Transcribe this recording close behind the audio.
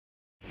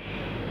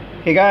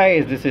Hey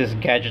guys, this is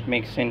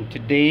GADGETMIX and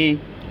today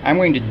I'm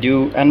going to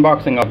do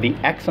unboxing of the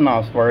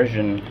Exynos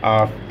version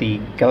of the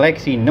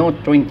Galaxy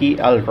Note 20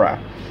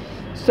 Ultra.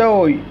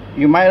 So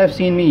you might have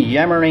seen me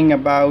yammering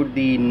about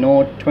the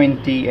Note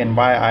 20 and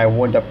why I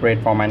won't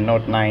upgrade from my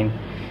Note 9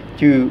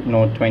 to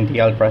Note 20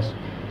 Ultras.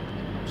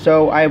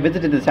 So I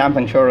visited the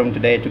Samsung showroom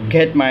today to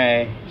get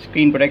my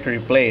screen protector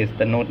replaced,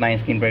 the Note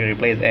 9 screen protector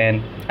replaced,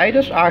 and I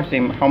just asked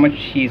him how much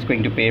he's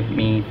going to pay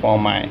me for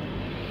my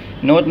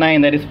Note 9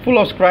 that is full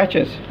of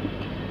scratches.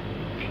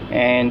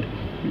 And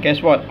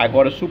guess what, I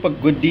got a super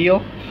good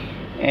deal,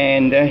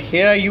 and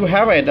here you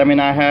have it. I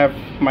mean, I have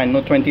my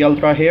Note 20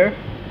 Ultra here.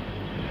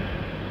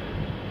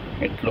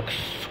 It looks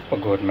super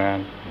good,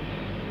 man.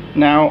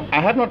 Now I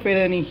have not faced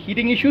any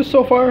heating issues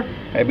so far.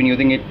 I've been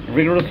using it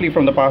rigorously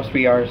from the past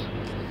 3 hours.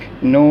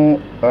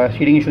 No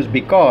heating issues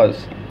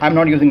because I'm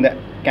not using the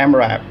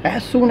camera app.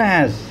 As soon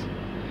as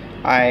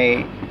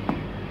I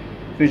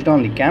switched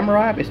on the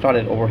camera app, it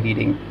started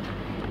overheating.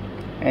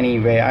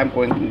 Anyway, I'm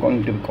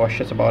going to be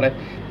cautious about it.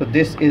 So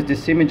this is the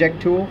SIM eject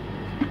tool,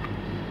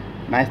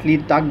 nicely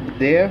tucked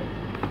there,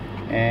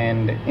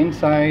 and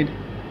inside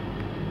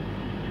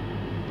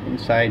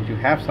you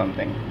have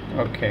something.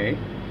 Okay,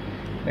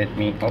 let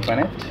me open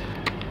it.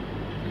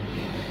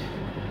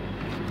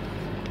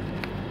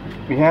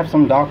 We have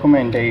some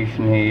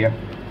documentation here,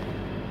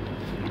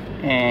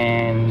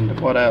 and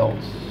what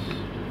else,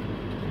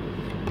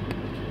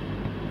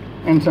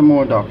 and some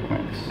more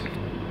documents.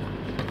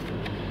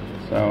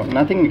 So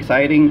nothing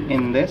exciting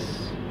in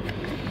this.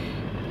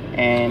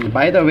 And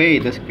by the way,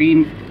 the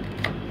screen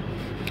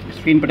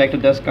protector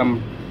does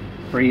come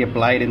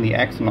pre-applied in the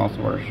Exynos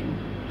version.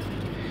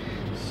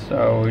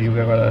 So you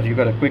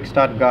got a quick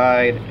start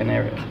guide and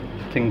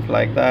things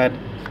like that.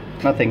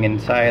 Nothing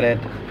inside it.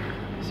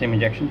 SIM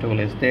ejection tool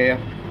is there.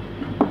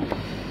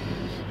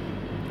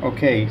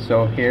 Okay,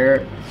 so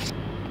here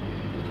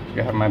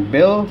you have my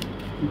bill.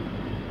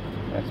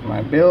 That's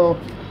my bill.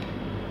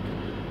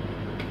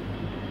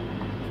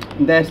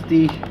 This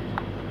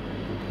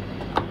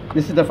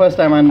is the first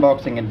time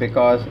unboxing it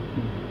because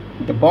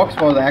the box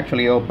was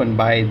actually opened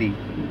by the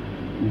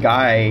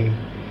guy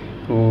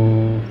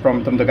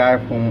from the guy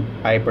whom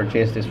I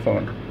purchased this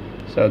phone.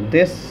 So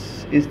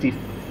this is the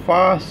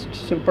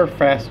super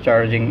fast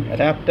charging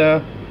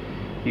adapter,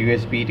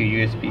 USB to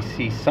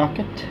USB-C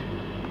socket,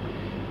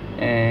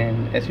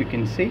 and as you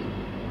can see,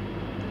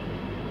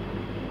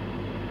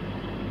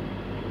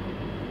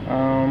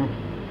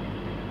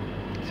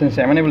 since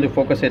I'm unable to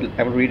focus it,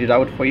 I will read it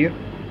out for you.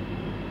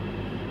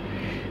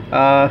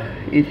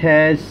 It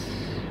has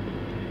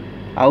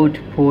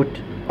output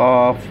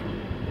of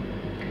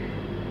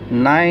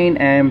 9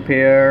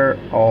 ampere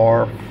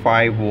or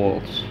 5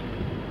 volts.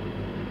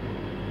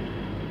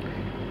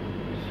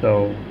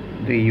 So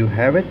there you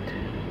have it.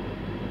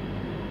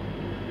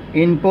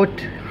 Input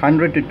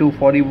 100 to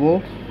 240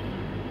 volts.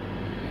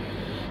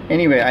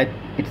 Anyway,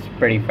 it's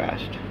pretty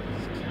fast.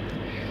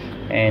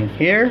 And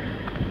here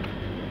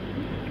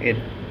it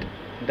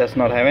does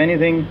not have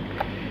anything.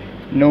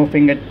 No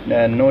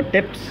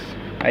tips.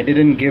 I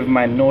didn't give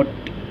my Note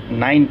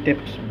 9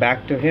 tips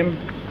back to him.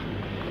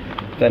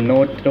 The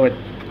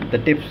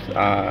tips,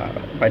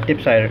 by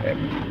tips I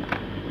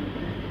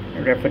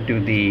refer to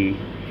the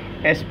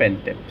S Pen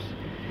tips.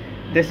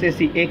 This is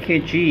the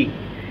AKG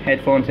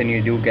headphones, and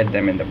you do get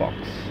them in the box.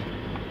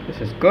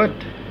 This is good.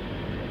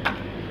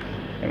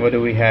 And what do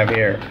we have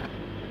here?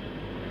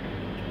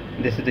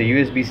 This is the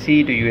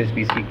USB-C to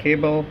USB-C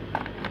cable.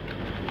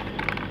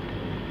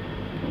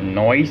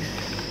 Noise.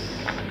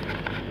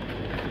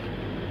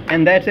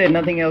 And that's it,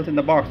 nothing else in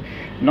the box.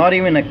 Not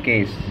even a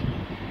case.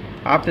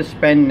 After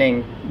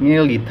spending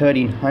nearly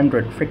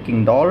 $1,300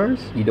 freaking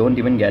dollars, you don't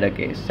even get a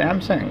case.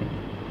 Samsung,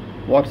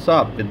 what's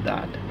up with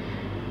that?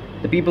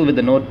 The people with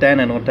the Note 10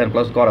 and Note 10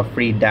 Plus got a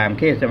free damn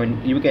case. I mean,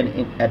 you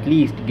can at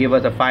least give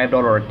us a $5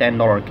 or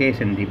 $10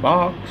 case in the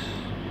box.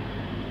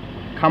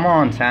 Come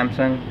on,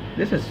 Samsung.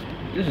 This is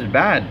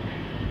bad.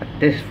 But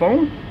this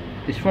phone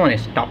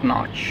is top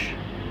notch,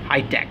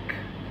 high tech,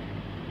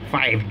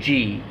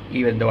 5G,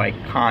 even though I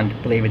can't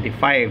play with the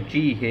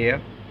 5G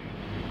here.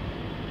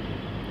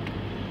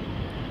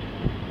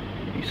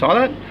 You saw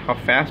that? How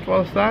fast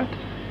was that?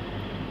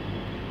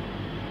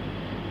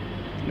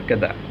 Look at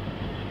that.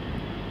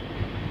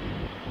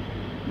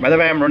 By the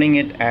way, I'm running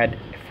it at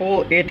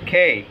full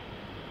 8K.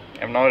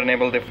 I've not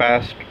enabled the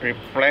fast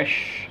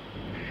refresh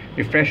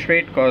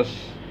rate because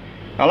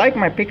I like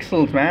my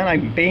pixels, man.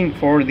 I'm paying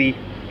for the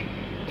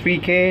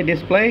 3K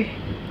display,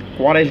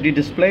 Quad HD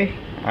display.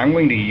 I'm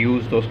going to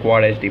use those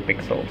Quad HD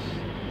pixels.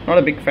 Not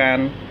a big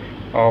fan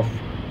of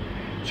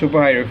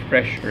super high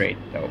refresh rate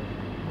though.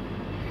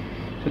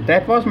 So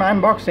that was my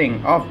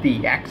unboxing of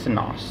the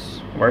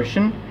Exynos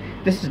version.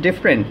 This is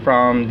different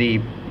from the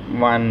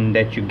one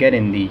that you get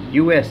in the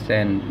US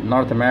and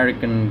North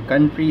American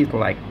countries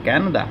like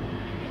Canada.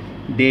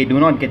 They do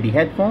not get the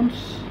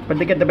headphones, but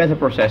they get the better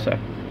processor.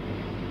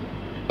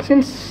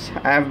 Since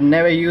I've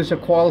never used a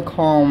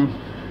Qualcomm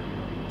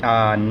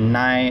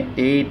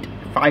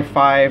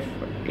 855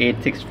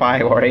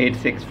 865 or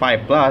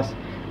 865 plus,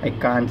 I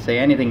can't say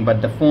anything,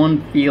 but the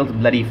phone feels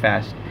bloody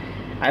fast.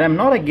 And I'm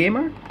not a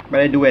gamer, but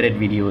I do edit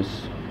videos.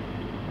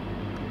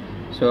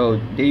 So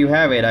there you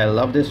have it. I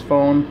love this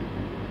phone.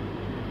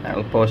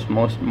 I'll post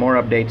more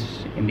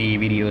updates in the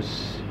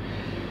videos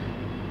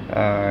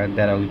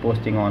that I'll be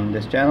posting on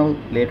this channel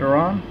later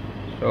on.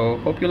 So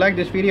hope you like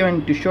this video,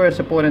 and to show your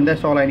support, and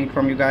that's all I need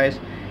from you guys.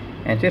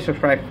 And stay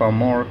subscribed for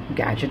more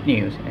gadget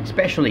news, and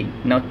especially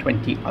Note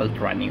 20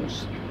 Ultra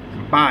news.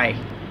 Bye.